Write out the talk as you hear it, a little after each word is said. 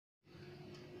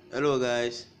Hello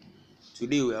guys,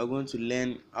 today we are going to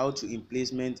learn how to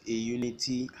implement a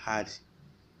Unity HUD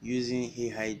using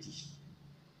Aide.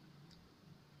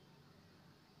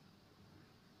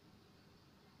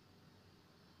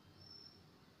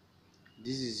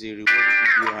 This is a reward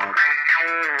video HUD.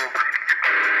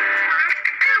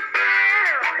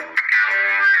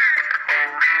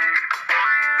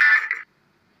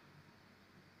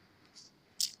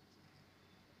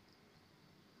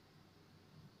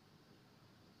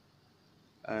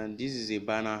 And this is a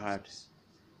banner HUD,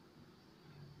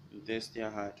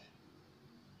 Intestia HUD.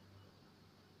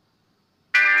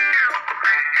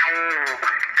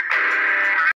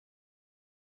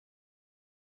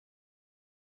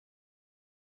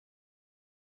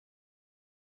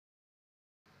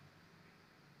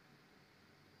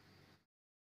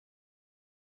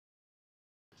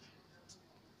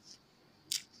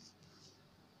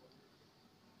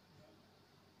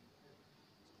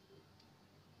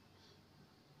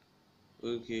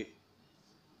 Okay,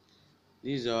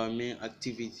 this is our main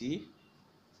activity.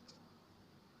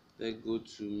 Let's go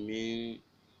to main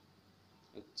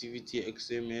activity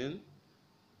XML.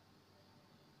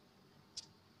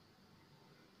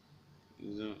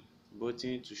 The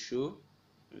button to show,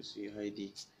 let's see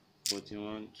Aide. Button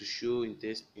 1 to show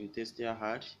Intestia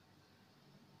HUD,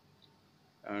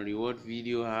 and reward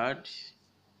video HUD,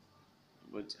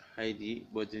 but Aide.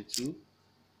 Button 2,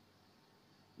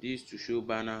 this to show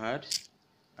banner HUD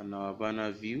and our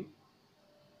banner view.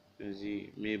 You can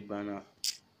see make banner.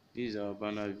 This is our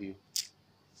banner view.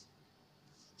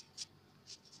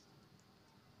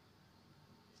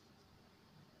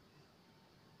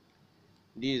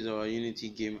 This is our Unity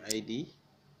game ID.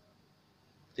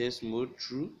 Test mode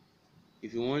true.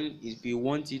 If you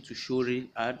want it to show real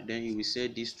ad, then you will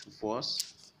set this to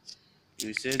false. You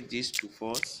will set this to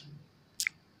false.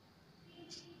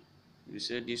 You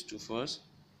set this to false.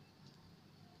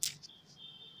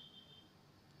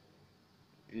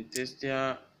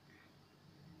 Intestia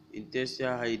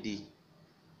ID,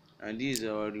 and this is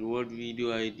our reward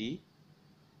video ID.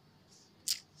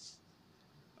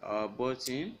 Our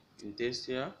button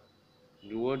Intestia,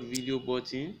 reward video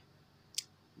button,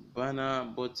 banner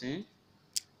button,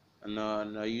 and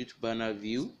our youth banner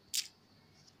view.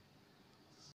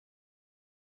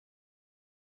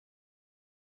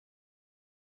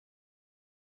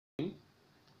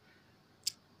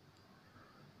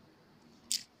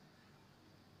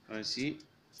 And see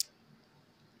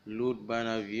load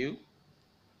banner view,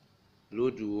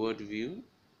 load reward view.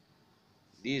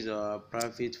 These are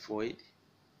private void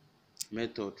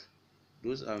method.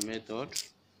 Those are methods.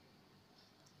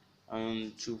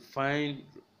 And to find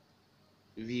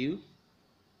view,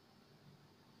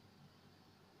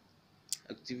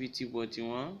 activity button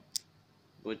 1,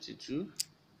 button 2,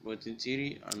 button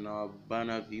 3, and our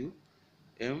banner view.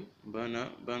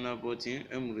 Banner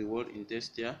button, reward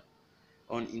Intestia.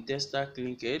 On Intestia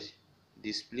clicked,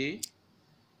 display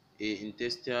a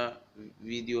Intestia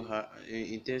video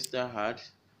Intestia HUD,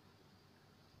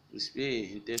 display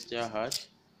Intestia HUD.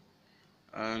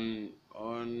 And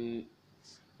on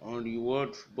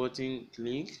reward button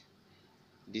click,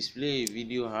 display a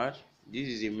video HUD. This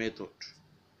is a method.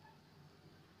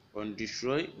 On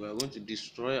destroy, we are going to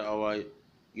destroy our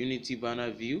Unity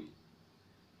banner view.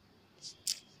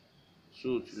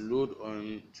 So to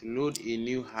load a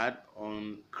new HUD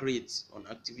on create, on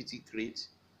activity create,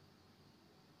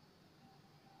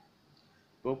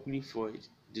 public void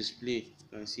display.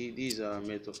 You can see this is our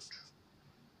method.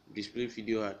 Display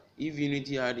video HUD. If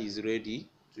Unity HUD is ready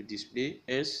to display,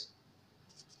 S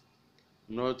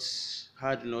not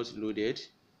HUD not loaded,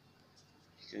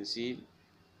 you can see.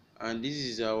 And this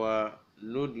is our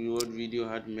load reward video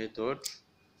HUD method.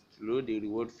 To load the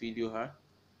reward video HUD,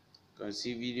 you can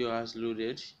see video has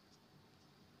loaded.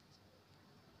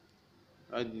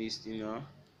 Add listing now,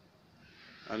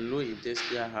 and load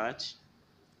Intestia HUD.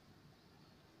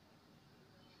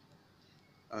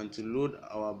 And to load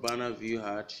our banner view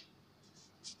HUD,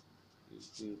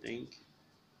 think.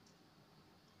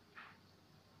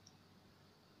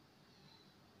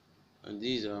 And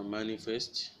this is our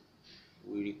manifest.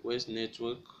 We request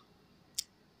network,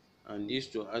 and this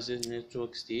to access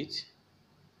network state.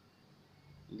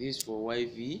 This for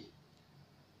Wi-Fi.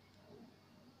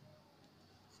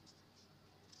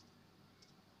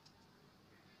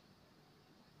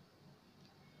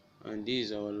 And this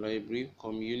is our library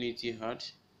community HUD.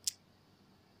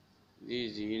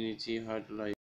 This is the Unity HUD library.